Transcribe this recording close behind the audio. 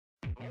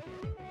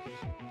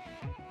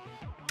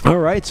All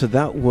right, so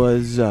that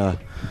was the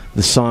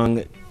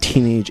song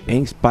Teenage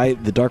Angst by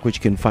The Dark, which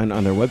you can find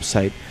on their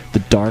website,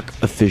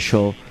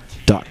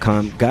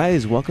 thedarkofficial.com.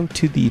 Guys, welcome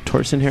to the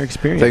Tortoise and Hare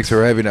experience. Thanks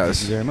for having us.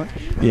 Thank you very much.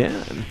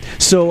 Yeah.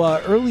 So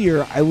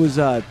earlier I was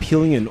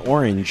peeling an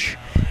orange,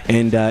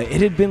 and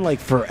it had been like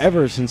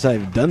forever since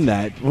I've done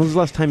that. When was the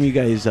last time you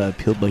guys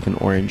peeled like an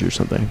orange or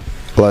something?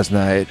 Last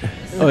night.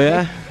 Oh,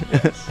 yeah?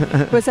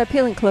 Was that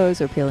peeling clothes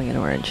or peeling an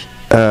orange?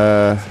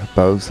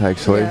 Both,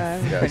 actually. Yeah,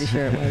 I'm pretty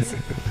sure it was.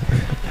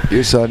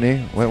 You, Sonny,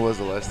 when was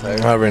the last time?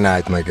 Every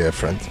night, my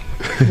girlfriend.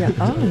 Yeah.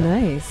 Oh,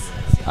 nice.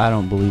 I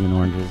don't believe in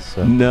oranges,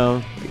 so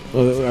No.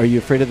 Are you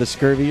afraid of the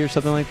scurvy or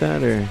something like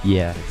that? Or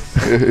yeah.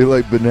 You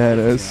like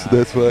bananas,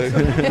 that's why.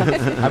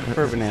 I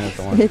prefer bananas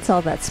to oranges. It's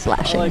all that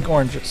splashing. I like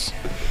oranges.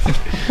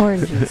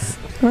 Oranges.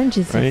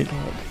 Oranges Right. are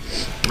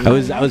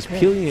good. I was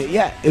peeling it.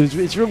 Yeah,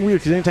 it's real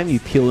weird because anytime you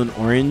peel an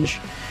orange,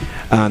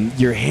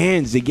 your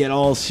hands, they get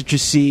all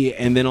citrusy,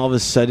 and then all of a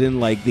sudden,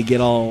 like, they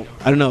get all,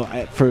 I don't know,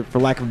 for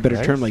lack of a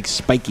better term, like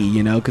spiky,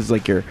 you know, because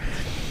like you're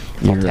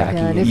tacky.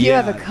 Yeah, and if you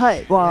have a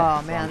cut,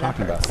 wow, man, that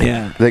Talking hurts. about.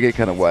 yeah, They get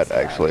kind of wet,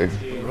 actually.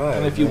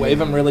 And if you wave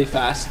them really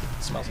fast, it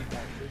smells like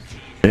oranges.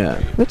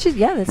 yeah. Which is,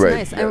 yeah, that's Right,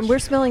 nice. yes. And we're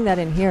smelling that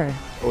in here.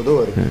 Oh,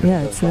 do it.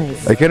 Yeah, it's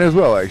nice. I can as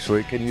well,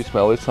 actually. Can you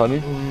smell it,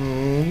 Sonny?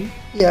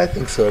 Yeah, I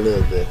think so, a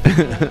little bit.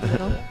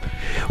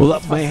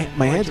 Well,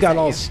 my hands got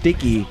all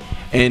sticky,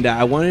 and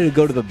I wanted to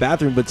go to the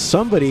bathroom, but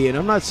somebody, and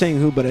I'm not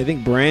saying who, but I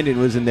think Brandon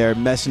was in there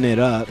messing it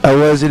up. I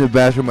was in the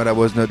bathroom, but I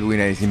was not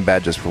doing anything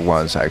bad just for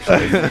once,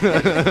 actually. It's the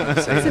first time.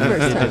 Just It's the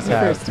first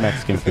have time.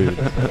 Mexican food.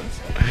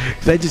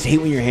 Because I just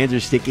hate when your hands are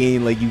sticky,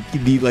 and like you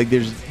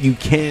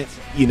can't,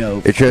 you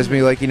know. It trust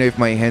me, like, you know, if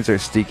my hands are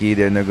sticky,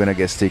 then they're gonna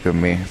get stick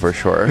on me, for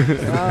sure.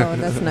 Oh,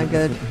 that's not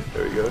good.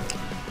 There you go.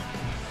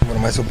 What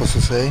am I supposed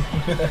to say?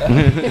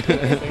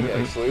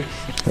 Actually,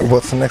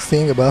 What's the next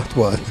thing about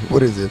what?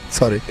 What is it?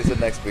 Sorry. it's the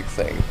next big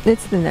thing.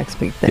 It's the next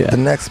big thing. Yeah. The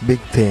next big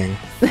thing.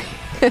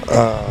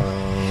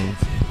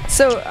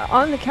 So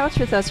on the couch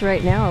with us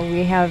right now,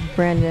 we have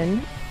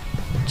Brandon,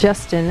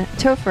 Justin,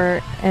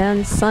 Topher,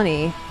 and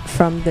Sunny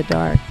from The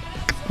Dark.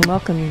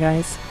 Welcome, you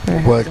guys. We're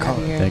happy to have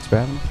Welcome. you here. Thanks for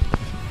having me.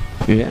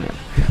 Yeah.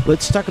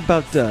 Let's talk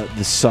about the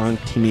song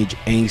Teenage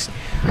Angst.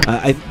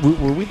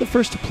 Were we the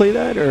first to play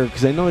that? Or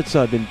because I know it's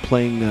been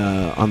playing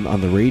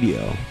on the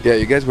radio. Yeah,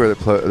 you guys were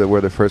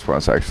the first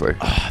ones, actually.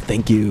 Oh,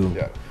 thank you.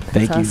 Yeah.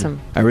 Thank That's you. awesome.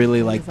 I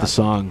really liked the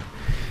awesome. song.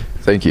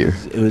 Thank you.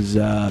 It was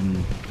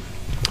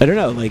I don't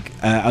know, like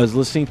I was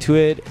listening to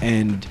it,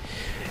 and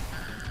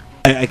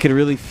I could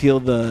really feel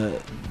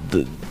the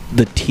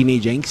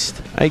teenage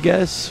angst, I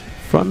guess,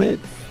 from it.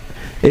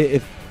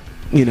 If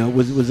you know,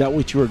 was that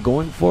what you were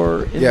going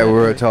for? Yeah, we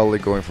were totally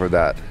going for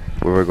that.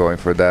 We were going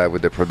for that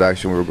with the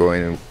production. We were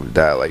going with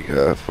that, like,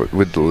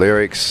 with the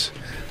lyrics,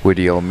 with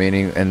the old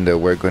meaning, and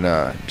we're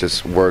gonna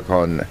just work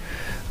on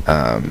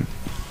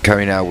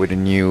coming out with a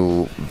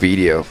new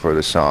video for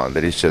the song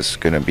that is just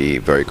gonna be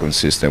very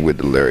consistent with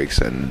the lyrics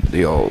and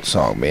the old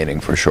song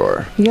meaning, for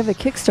sure. You have a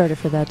Kickstarter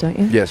for that, don't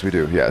you? Yes, we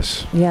do.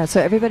 Yes. Yeah, so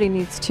everybody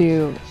needs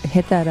to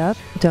hit that up,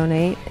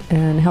 donate,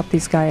 and help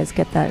these guys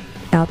get that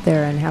out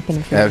there and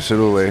happen for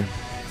Absolutely.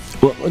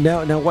 Well,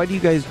 now, why do you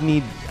guys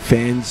need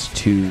fans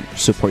to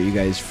support you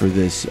guys for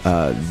this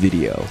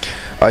video?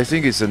 I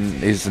think it's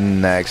the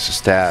next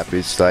step.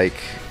 It's like,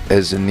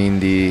 as an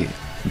indie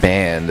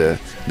band,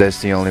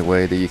 that's the only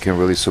way that you can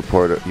really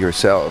support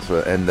yourself,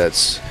 and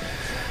that's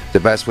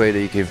the best way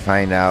that you can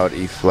find out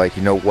if, like,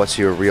 you know, what's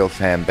your real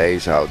fan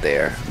base out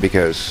there,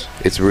 because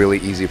it's really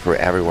easy for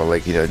everyone,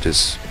 like, you know,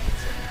 just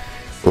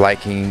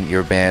liking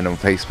your band on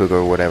Facebook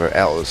or whatever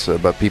else,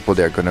 but people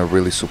that are gonna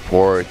really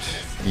support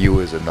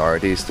you as an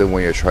artist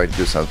when you're trying to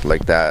do something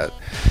like that,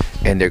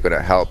 and they're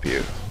gonna help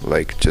you,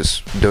 like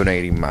just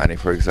donating money,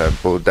 for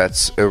example,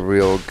 that's a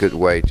real good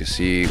way to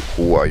see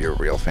who are your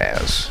real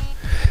fans.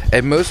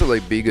 And most of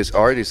the biggest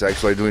artists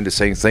actually are doing the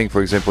same thing.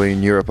 For example,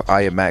 in Europe,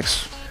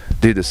 IMX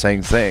did the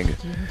same thing.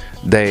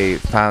 They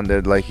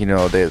founded, like, you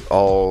know, the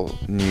all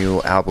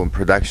new album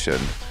production,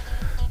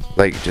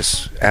 like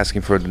just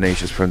asking for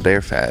donations from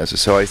their fans.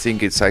 So I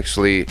think it's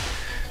actually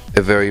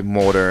a very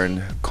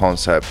modern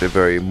concept, a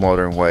very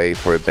modern way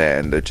for a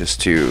band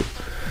just to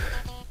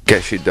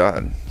get shit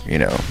done, you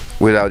know,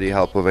 without the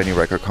help of any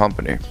record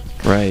company.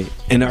 Right.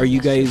 And are you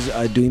guys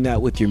doing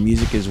that with your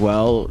music as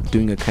well?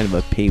 Doing a kind of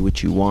a pay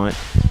what you want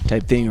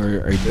type thing,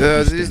 or are you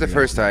This is the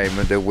first time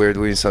that we're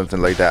doing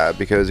something like that,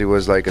 because it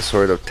was like a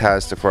sort of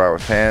test for our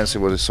fans. It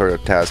was a sort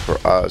of test for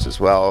us as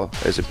well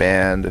as a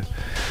band.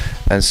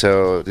 And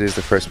so this is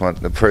the first time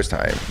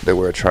that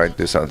we're trying to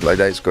do something like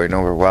that. It's going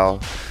over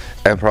well,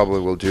 and probably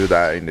we'll do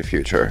that in the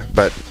future.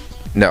 But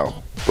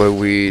no,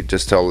 we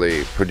just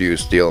totally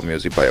produce the old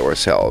music by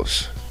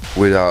ourselves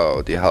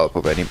without the help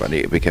of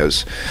anybody,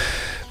 because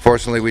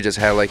fortunately we just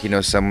had, like, you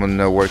know, someone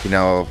working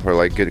out for,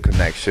 like, good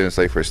connections,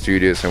 like for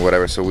studios and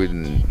whatever, so we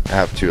didn't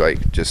have to,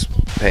 like, just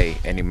pay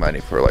any money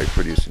for, like,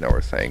 producing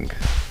our thing.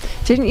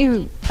 Didn't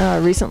you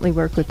recently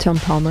work with Tom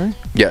Palmer?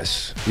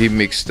 Yes, he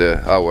mixed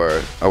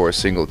our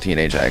single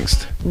Teenage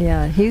Angst.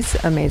 Yeah, he's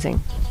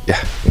amazing.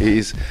 Yeah,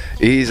 he's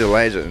a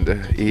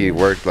legend. He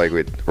worked like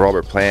with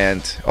Robert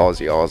Plant,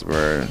 Ozzy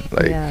Osbourne.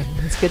 Like, Yeah,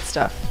 it's good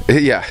stuff.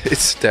 yeah,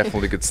 it's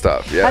definitely good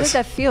stuff. Yes. How did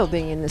that feel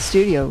being in the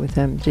studio with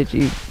him? Did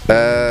you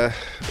Well,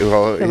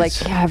 feel like,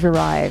 it's- yeah, I've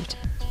arrived?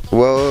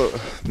 well,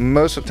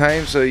 most of the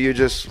time, so you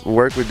just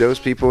work with those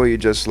people. You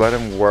just let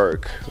them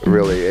work,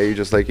 really. You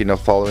just like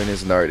following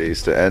as an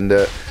artist. And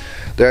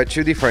there are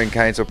two different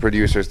kinds of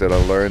producers that I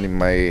learned in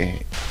my.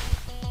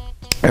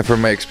 And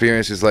from my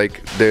experience, is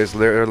like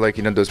there are like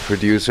those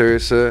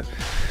producers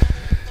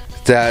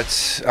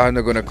that are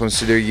not gonna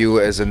consider you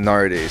as an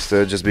artist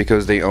just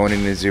because they own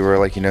it as you were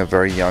like a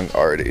very young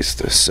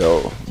artist.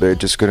 So they're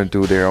just gonna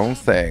do their own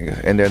thing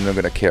and they're not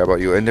gonna care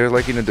about you. And they're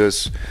like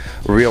those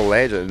real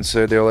legends.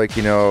 They're like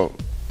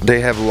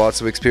they have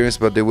lots of experience,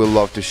 but they will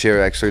love to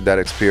share actually that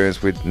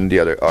experience with the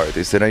other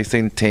artists. And I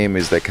think Tim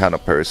is that kind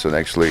of person.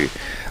 Actually,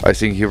 I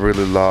think he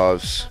really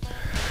loves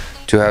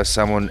to have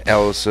someone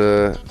else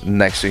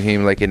next to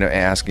him, like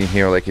asking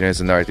him, like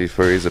as an artist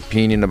for his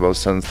opinion about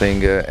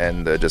something,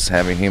 and just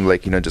having him,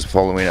 like just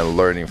following and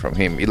learning from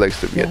him. He likes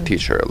to be a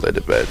teacher a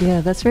little bit. Yeah,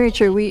 that's very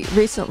true. We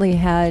recently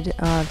had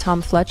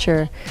Tom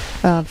Fletcher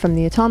from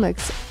the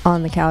Atomics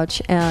on the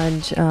couch,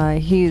 and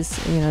he's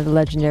the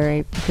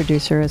legendary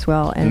producer as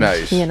well. And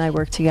Nice. he and I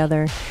work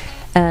together,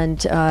 and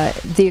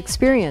the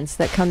experience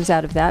that comes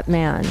out of that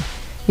man.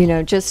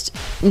 Just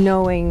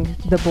knowing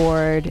the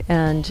board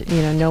and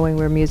knowing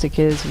where music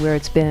is, where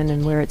it's been,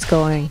 and where it's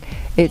going.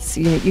 It's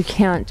you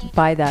can't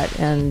buy that,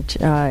 and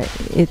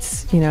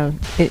it's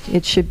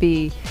it should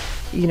be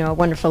a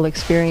wonderful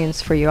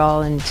experience for you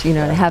all, and to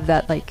have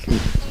that like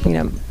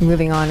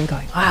moving on and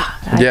going, wow.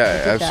 I did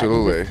that, and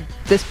absolutely.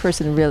 This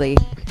person really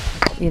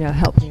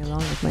helped me along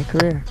with my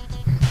career.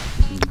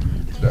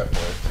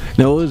 Definitely.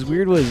 No, what was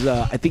weird was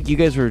I think you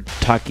guys were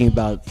talking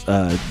about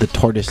the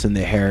tortoise and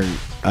the hare.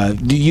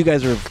 You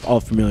guys are all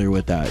familiar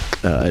with that?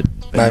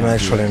 I'm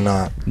actually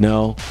not.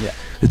 No. Yeah.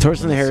 The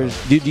tortoise and the hare.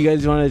 Do you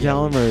guys want to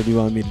tell him, or do you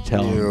want me to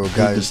tell You him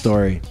guys. the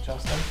story?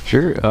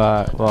 Sure.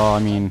 Well, I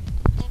mean,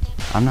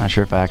 I'm not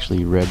sure if I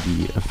actually read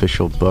the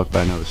official book, but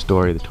I know the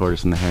story, the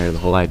tortoise and the hare. The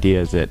whole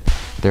idea is that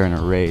they're in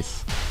a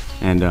race,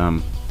 and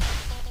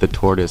the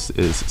tortoise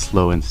is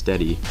slow and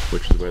steady,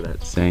 which is where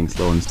that saying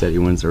 "slow and steady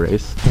wins the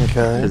race." Okay.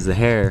 Because the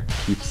hare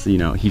keeps,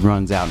 he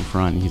runs out in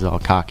front, and he's all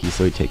cocky,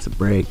 so he takes a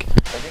break,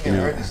 and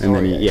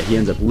then he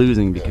ends up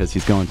losing because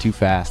he's going too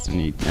fast, and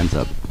he ends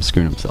up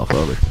screwing himself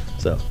over.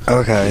 So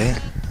Okay.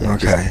 yeah,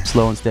 Okay. just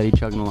slow and steady,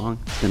 chugging along.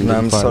 It's gonna No, get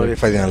I'm farther. sorry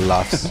if I didn't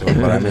laugh, so,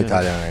 but I'm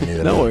Italian. I need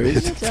a No little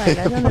worries. bit. That's right.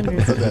 I don't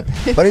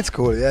understand. But it's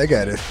cool. Yeah, I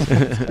get it. I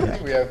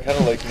think we have kind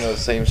of like the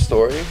same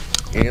story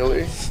in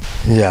Italy.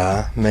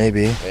 Yeah,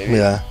 maybe. Maybe.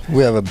 Yeah,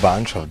 we have a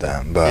bunch of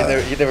them, but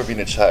You've never been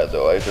a child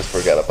though. I just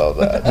forgot about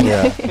that.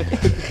 yeah,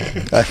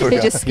 I He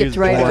forgot. just skipped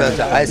right I over just-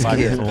 that. I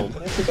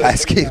skipped. I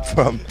skipped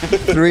from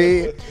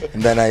 3,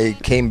 and then I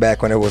came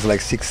back when I was like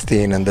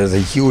 16, and there's a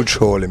huge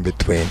hole in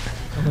between.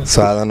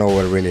 So I don't know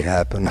what really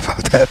happened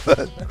about that,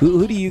 but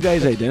Who do you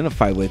guys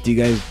identify with? Do you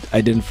guys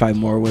identify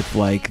more with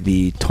like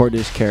the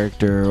tortoise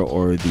character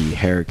or the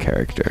hare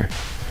character?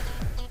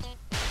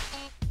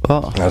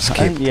 Well, I'll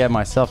skip.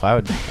 myself, I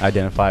would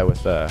identify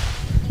with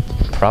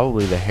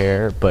probably the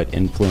hare, but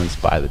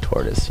influenced by the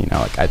tortoise.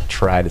 Like I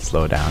try to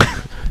slow down,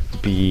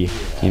 I'm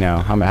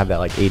gonna have that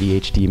like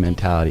ADHD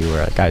mentality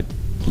where like I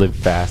live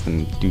fast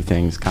and do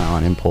things kind of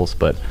on impulse,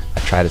 but I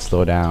try to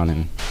slow down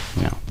and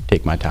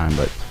take my time,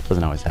 but it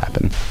doesn't always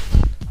happen.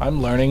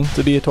 I'm learning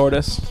to be a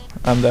tortoise.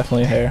 I'm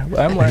definitely a hare. But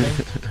I'm learning.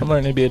 I'm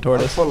learning to be a I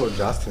tortoise. follow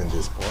Justin at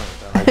this point.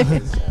 I like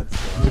this set,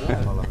 so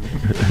I follow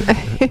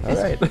him. All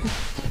right.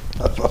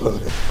 I follow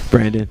him.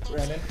 Brandon.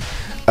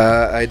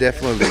 I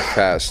definitely live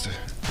fast.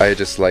 I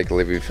just like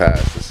living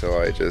fast,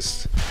 so I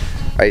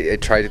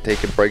try to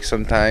take a break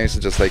sometimes,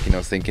 just like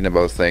thinking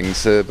about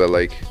things. But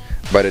like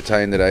by the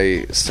time that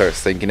I start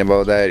thinking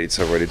about that, it's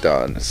already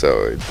done.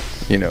 So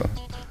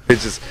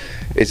it's just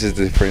a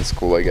different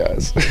school, I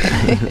guess.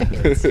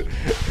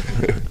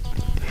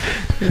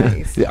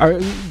 Nice.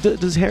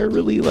 Does hare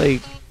really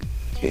like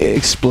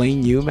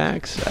explain you,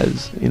 Max?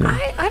 As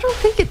I don't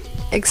think it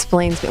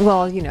explains.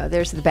 Well,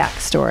 there's the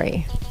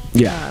backstory.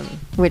 yeah.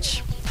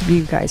 Which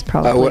you guys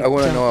probably. I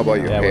want to don't know about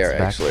your Yeah, what's hair, the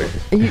actually.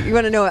 backstory? You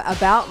want to know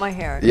about my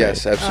hair?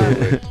 Yes,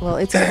 absolutely. Well,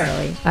 it's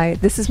curly.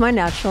 This is my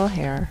natural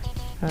hair,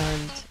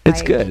 and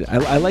It's good.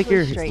 I like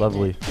your. straighten it.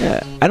 Lovely.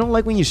 Yeah, I don't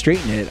like when you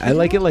straighten it. I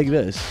like it like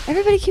this.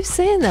 Everybody keeps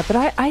saying that, but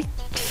I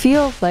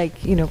feel like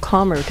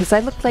calmer because I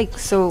look like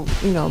so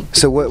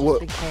So what?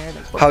 big hair.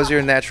 Like, How's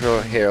your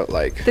natural hair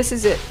like? This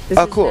is it. This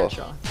Oh, is cool.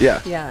 natural.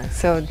 Yeah. Yeah.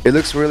 So It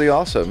looks really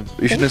awesome.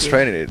 You should Thank have you.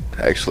 straightened it,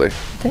 actually.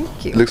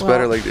 thank you. It looks Well,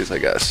 better like this, I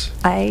guess.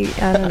 I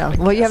don't know.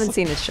 Well, you haven't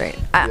seen it straight.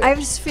 I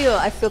just feel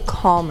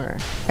calmer.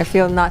 I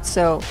feel not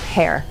so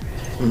hair,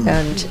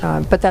 and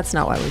but that's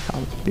not why we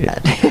call it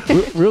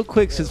that. Real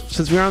quick,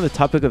 since we're on the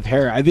topic of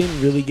hair, I've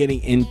been really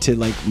getting into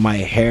like my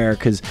hair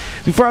because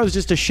before I was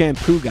just a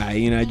shampoo guy.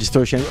 I just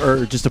throw shampoo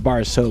or just a bar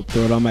of soap,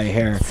 throw it on my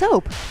hair.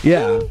 Soap.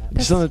 Yeah, Really?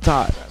 just on the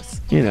top.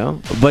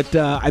 But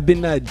I've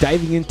been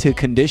diving into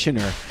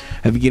conditioner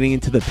I've been getting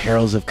into the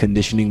perils of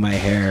conditioning my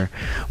hair.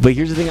 But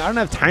here's the thing: I don't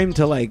have time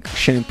to like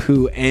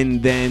shampoo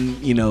and then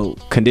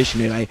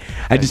condition it.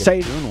 I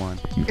decided doing one.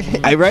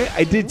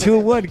 I did 2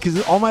 in 1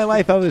 because all my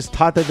life I was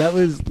taught that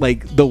was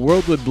like the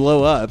world would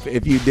blow up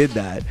if you did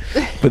that.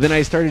 But then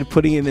I started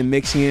putting it and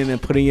mixing it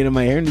and putting it in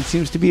my hair, and it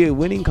seems to be a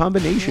winning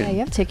combination. Yeah, you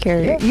have to take care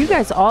of it. You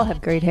guys all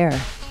have great hair.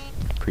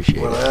 Appreciate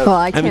it. Well,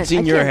 I haven't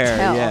seen your hair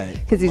yet.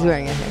 because he's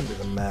wearing a hair.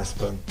 With a mask,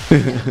 but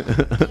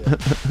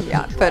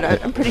Yeah, but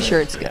I'm pretty sure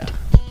it's good.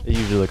 It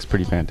usually looks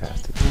pretty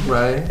fantastic.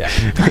 right. Yeah.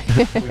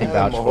 We can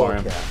vouch for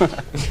him.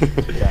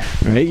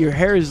 Right, your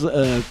hair is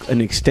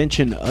an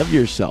extension of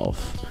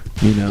yourself.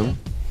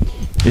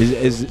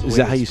 Is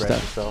that how you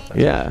start?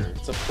 Yeah.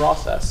 It's a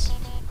process.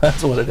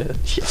 That's what it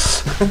is.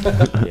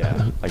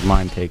 Yeah. Like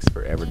mine takes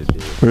forever to do.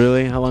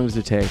 Really? How long does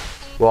it take?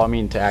 Well, I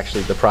mean, to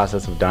actually the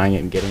process of dyeing it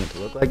and getting it to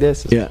look like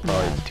this is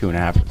probably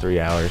 2.5 to 3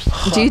 hours.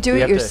 Do you do We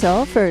it have to-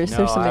 yourself, or is No,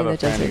 there I have somebody a that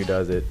does friend who it?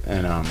 does it,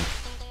 and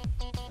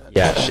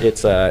yeah,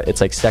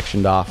 it's like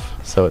sectioned off,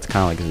 so it's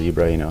kind of like a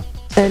zebra, And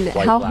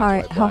White, how black, high?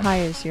 white, How black. high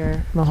is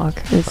your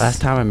mohawk? It's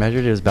Last time I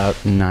measured, it was about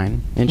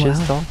 9 inches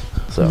Wow. tall.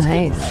 So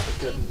nice. A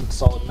good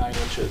solid 9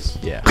 inches.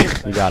 yeah,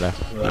 you gotta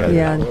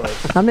Yeah,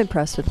 I'm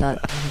impressed with that.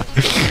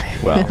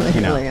 well,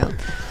 Really am.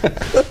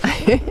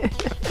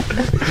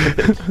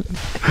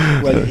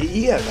 Well,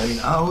 yeah. I mean,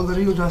 how old are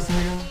you, Justin?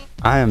 Again?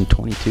 I am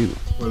 22.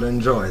 Well,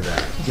 enjoy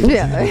that.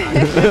 Yeah.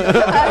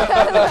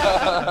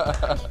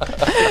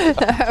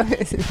 That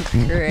was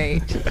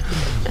great.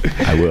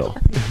 I will.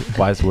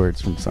 Wise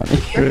words from Sonny.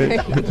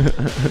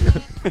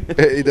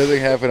 It doesn't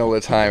happen all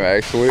the time,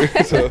 actually.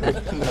 So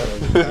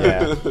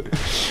Yeah.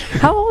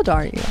 How old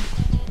are you?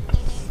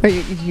 Or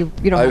you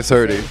don't I'm have to say.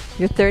 30.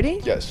 You're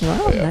 30? Yes.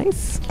 Wow, Yeah.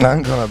 nice.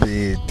 I'm gonna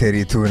be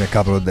 32 in a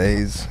couple of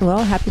days.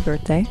 Well, happy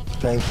birthday.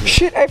 Thank you.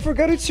 Shit, I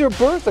forgot it's your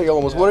birthday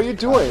almost. What are you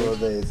Couple doing? of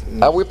days.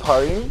 Are we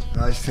partying?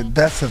 I said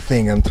that's the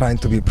thing. I'm trying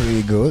to be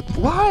pretty good.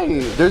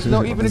 Why? There's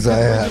no even a Because good I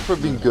reason have- for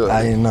being good.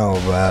 I know,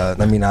 but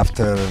I mean,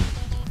 after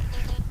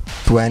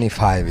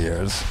 25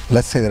 years,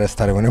 let's say that I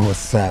started when I was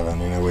 7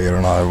 in a way or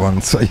another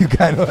one, so you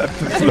kind of have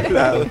to slow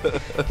down.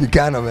 You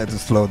kind of have to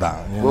slow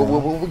down. Well,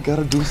 we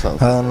gotta do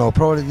something. I don't know,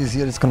 probably this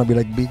year it's gonna be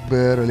like Big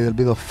Bear, a little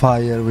bit of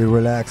fire, we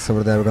relax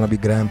over there, we're gonna be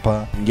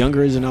grandpa.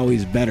 Younger isn't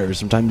always better.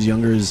 Sometimes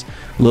younger is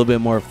a little bit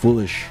more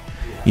foolish.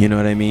 You know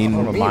what I mean?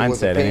 From a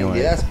mindset, anyway.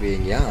 Yes,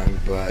 being young,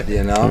 but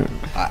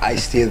I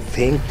still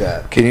think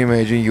that. Can you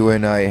imagine you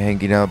and I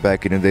hanging out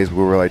back in the days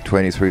we were like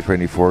 23,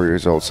 24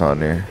 years old,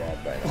 Sonny?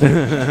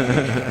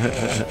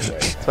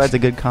 That's why it's a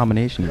good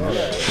combination.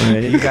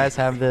 You guys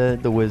have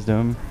the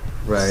wisdom,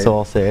 Right. so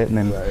I'll say it, and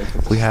then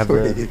we have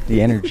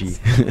the energy.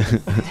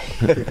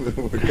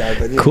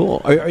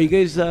 Cool. Are you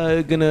guys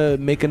gonna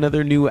make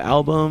another new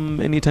album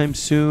anytime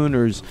soon,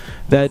 or is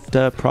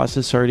that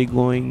process already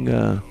going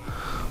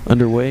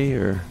underway,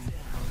 or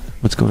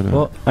what's going on?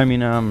 Well, I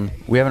mean,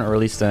 we haven't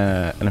released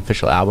an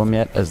official album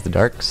yet as The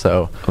Dark,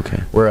 so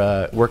Okay.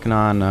 we're working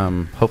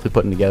on hopefully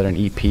putting together an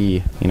EP,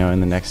 in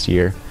the next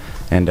year,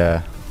 and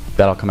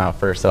that'll come out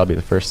first. That'll be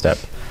the first step,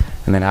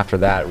 and then after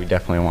that, we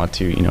definitely want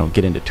to,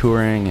 get into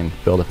touring and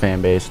build a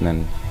fan base, and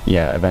then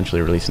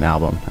eventually release an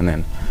album, and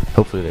then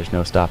hopefully there's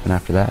no stopping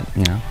after that.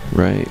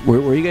 Right. Where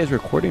are you guys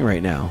recording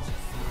right now?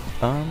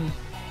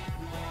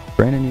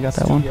 Brandon, you got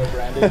that one?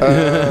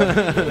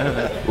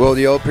 Well,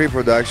 the whole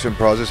pre-production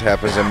process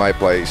happens in my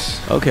place.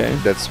 Okay.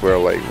 That's where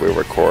we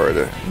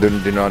record.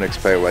 Do not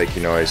expect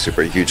a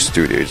super huge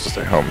studio. It's just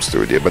a home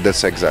studio, but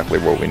that's exactly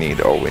what we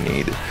need. All we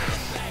need.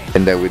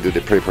 And then we do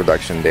the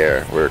pre-production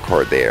there. We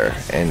record there,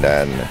 and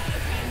then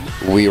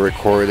we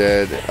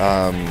recorded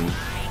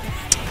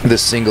the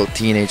single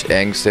 "Teenage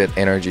Angst" at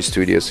Energy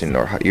Studios in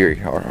here in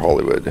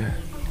Hollywood.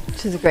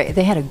 Which is great.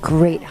 They had a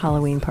great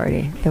Halloween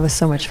party. It was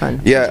so much fun.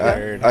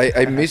 Yeah,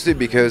 I missed it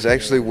because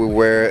actually we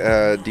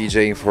were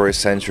DJing for a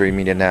Century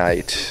Media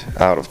Night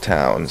out of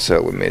town,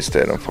 so we missed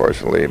it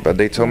unfortunately. But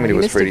they told me You it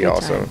was missed a pretty good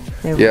awesome.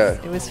 time.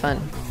 It was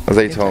fun.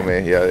 They Good told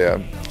time. me, yeah.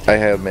 I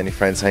had many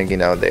friends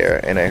hanging out there,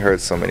 and I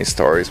heard so many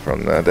stories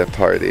from that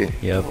party.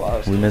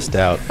 Yep. We missed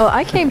out. Well,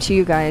 I came to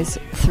you guys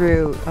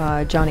through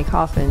Johnny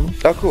Coffin,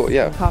 Oh, cool,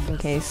 yeah. Coffin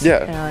Case.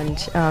 Yeah. And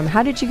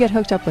how did you get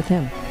hooked up with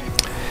him?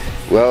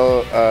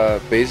 Well,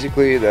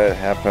 basically that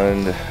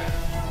happened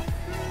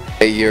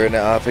a year and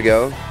a half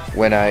ago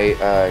when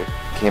I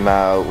came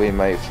out with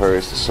my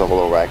first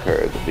solo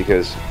record,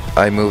 because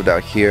I moved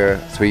out here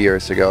 3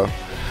 years ago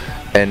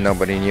and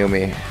nobody knew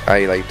me.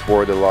 I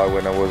toured a lot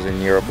when I was in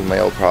Europe with my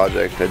old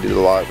project. I did a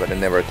lot, but I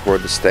never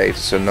toured the States,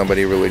 so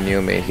nobody really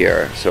knew me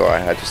here, so I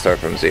had to start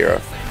from zero.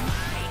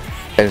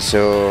 And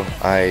so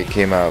I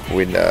came up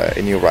with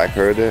a new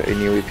record, a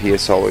new EP, a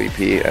solo EP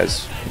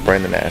as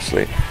Brandon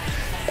Ashley.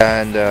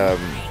 And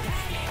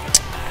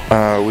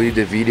we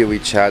did a video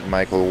with Chad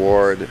Michael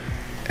Ward,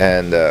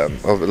 and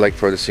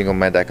for the single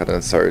 "My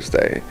Decadent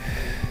Thursday."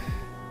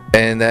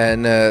 And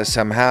then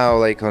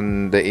somehow,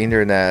 on the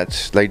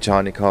internet,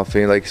 Johnny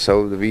Coffin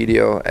saw the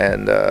video,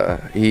 and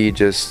he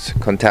just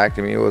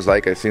contacted me. It was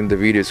like, "I think the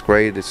video is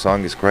great, the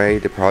song is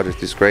great, the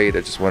project is great.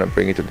 I just want to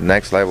bring it to the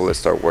next level. Let's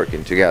start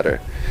working together."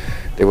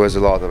 there was a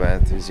lot of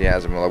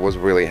enthusiasm. I was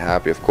really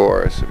happy, of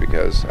course,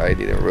 because I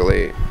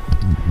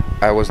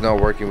was not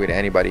working with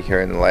anybody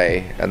here in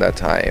LA at that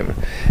time.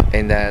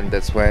 And then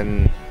that's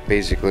when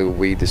basically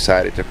we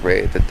decided to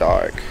create The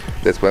Dark.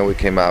 That's when we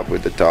came up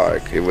with The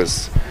Dark. It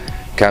was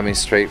coming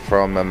straight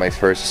from my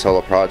first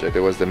solo project.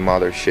 It was the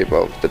mothership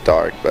of The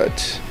Dark,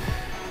 but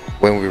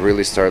when we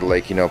really started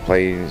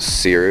playing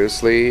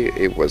seriously,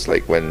 it was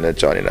like when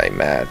Johnny and I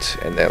met,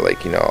 and then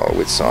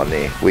with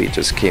Sonny we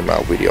just came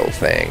up with the whole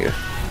thing,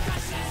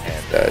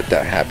 and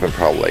that happened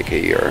probably like a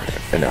year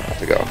and a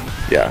half ago.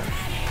 Yeah.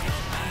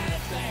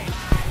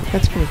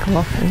 That's pretty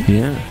cool.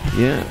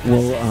 Yeah.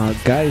 Well,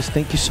 guys,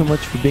 thank you so much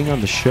for being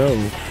on the show.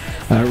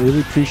 I really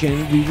appreciate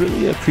it. We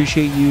really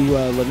appreciate you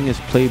letting us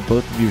play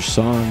both of your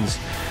songs.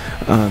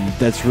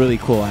 That's really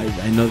cool.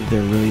 I know that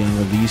they're really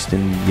unreleased,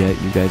 and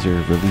yet you guys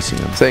are releasing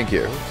them. Thank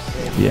you.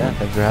 Yeah.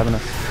 Thanks for having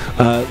us.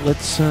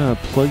 Let's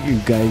plug you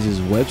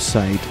guys'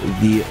 website,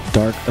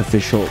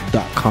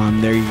 thedarkofficial.com.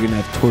 There you're going to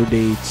have tour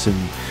dates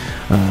and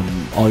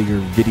all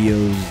your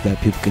videos that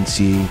people can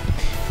see,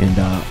 and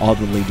all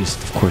the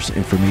latest, of course,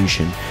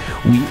 information.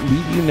 We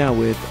leave you now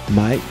with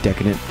My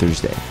Decadent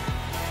Thursday.